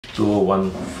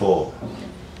2014,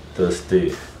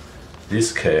 Thursday.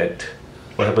 This cat,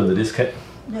 what happened to this cat?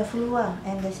 The flu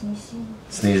and the sneezing.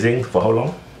 Sneezing for how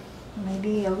long?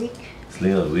 Maybe a week.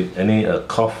 Sneezing a week. Any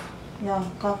cough? Yeah,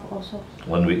 cough also.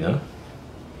 1 week, huh?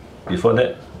 Before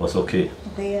that was okay.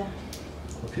 Okay, yeah.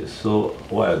 Okay, so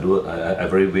what I do, I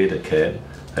very weigh the cat.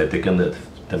 I've taken the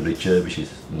temperature, which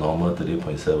is normal,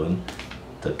 30.7.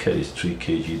 The cat is 3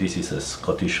 kg. This is a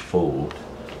Scottish fold,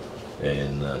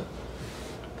 and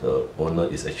the owner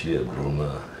is actually a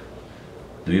groomer.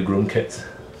 Do you groom cats?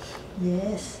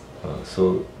 Yes.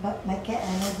 But my cat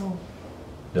I never.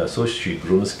 Yeah, so she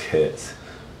grooms cats.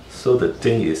 So the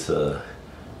thing is,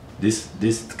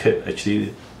 this cat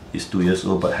actually is 2 years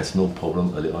old but has no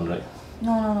problem early on, right?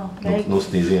 No. No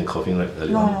sneezing and coughing, right?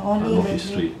 Early on. Only no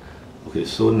history. Okay,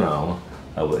 so now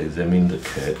I will examine the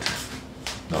cat.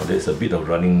 Now there's a bit of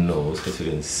running nose, as you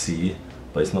can see,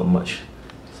 but it's not much,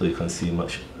 so you can't see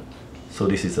much. So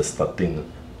this is the starting,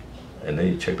 and then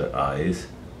you check the eyes.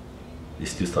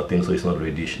 It's still starting, so it's not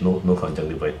reddish. No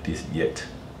conjunctivitis yet.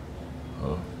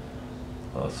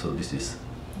 So this is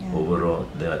overall.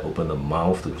 Then I open the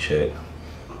mouth to check,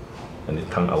 and the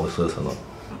tongue ulcers or not.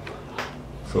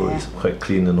 So it's quite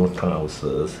clean, no tongue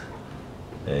ulcers,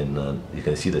 and you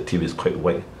can see the teeth is quite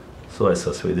white. So I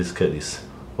suspect this cat is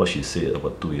what she said,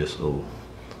 about 2 years old.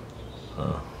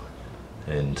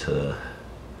 And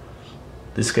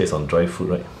this cat is on dry food,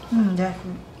 right? Dry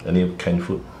food. Any canned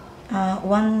food?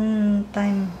 1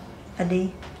 time a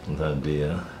day. 1 time a day,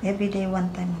 yeah? Every day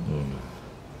 1 time.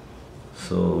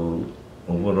 So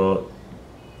overall,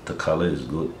 the color is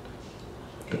good.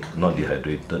 Not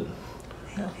dehydrated.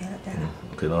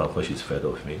 Okay, now of course she's fed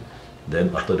off me.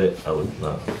 Then after that, I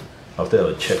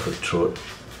will check her throat.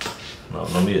 Now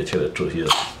normally I check the throat here.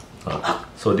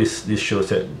 So this shows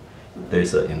that there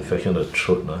is an infection of the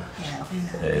throat.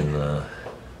 And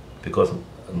because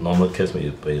normal cats, when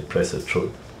you press the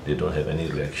throat, they don't have any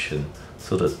reaction.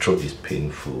 So the throat is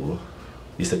painful.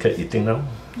 Is the cat eating now?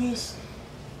 Yes.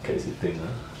 Cat is eating.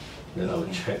 Then I will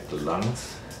check the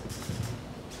lungs.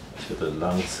 Check the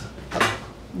lungs.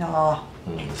 No.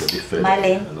 It's a bit fed My up,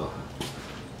 lane. you know.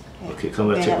 Okay,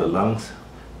 come and check the lungs.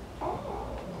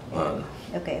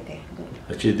 Okay, good.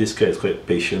 Actually, this cat is quite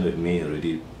patient with me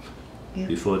already.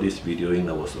 Before this videoing,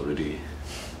 I was already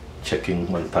checking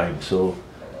 1 time. So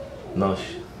now,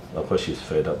 of course, she's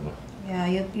fed up. Yeah,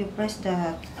 you press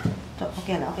the.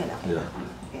 Okay. Yeah.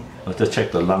 I'll just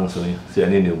check the lungs only. See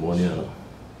any pneumonia? No?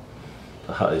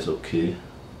 The heart is okay.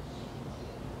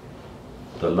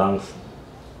 The lungs,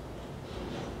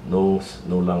 no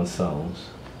lung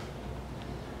sounds.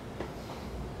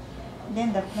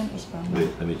 Then the front is from. Wait,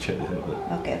 let me check this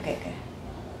out. Okay.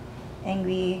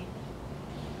 Angry.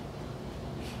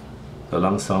 The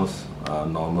lung sounds are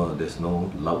normal. There's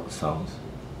no loud sounds.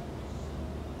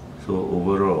 So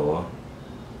overall,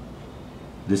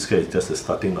 this cat is just the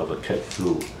starting of a cat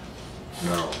flu.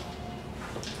 Now,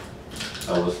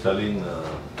 I was telling the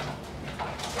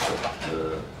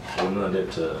owner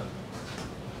that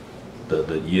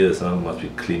the ears must be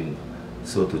clean.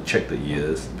 So to check the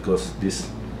ears, because this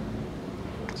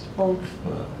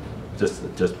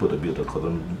just put a bit of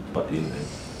cotton bud in,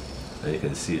 and you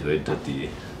can see it's very dirty.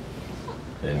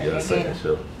 And the other side as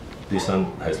well. This one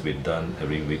has been done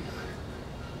every week,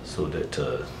 so that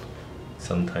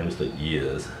sometimes the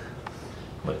ears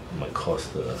might cause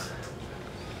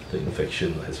the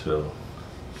infection as well.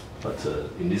 But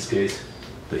in this case,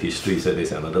 the history is that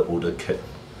there's another older cat.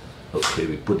 Okay,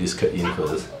 we put this cat in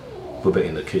first, put back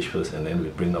in the cage first, and then we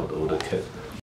bring out the older cat.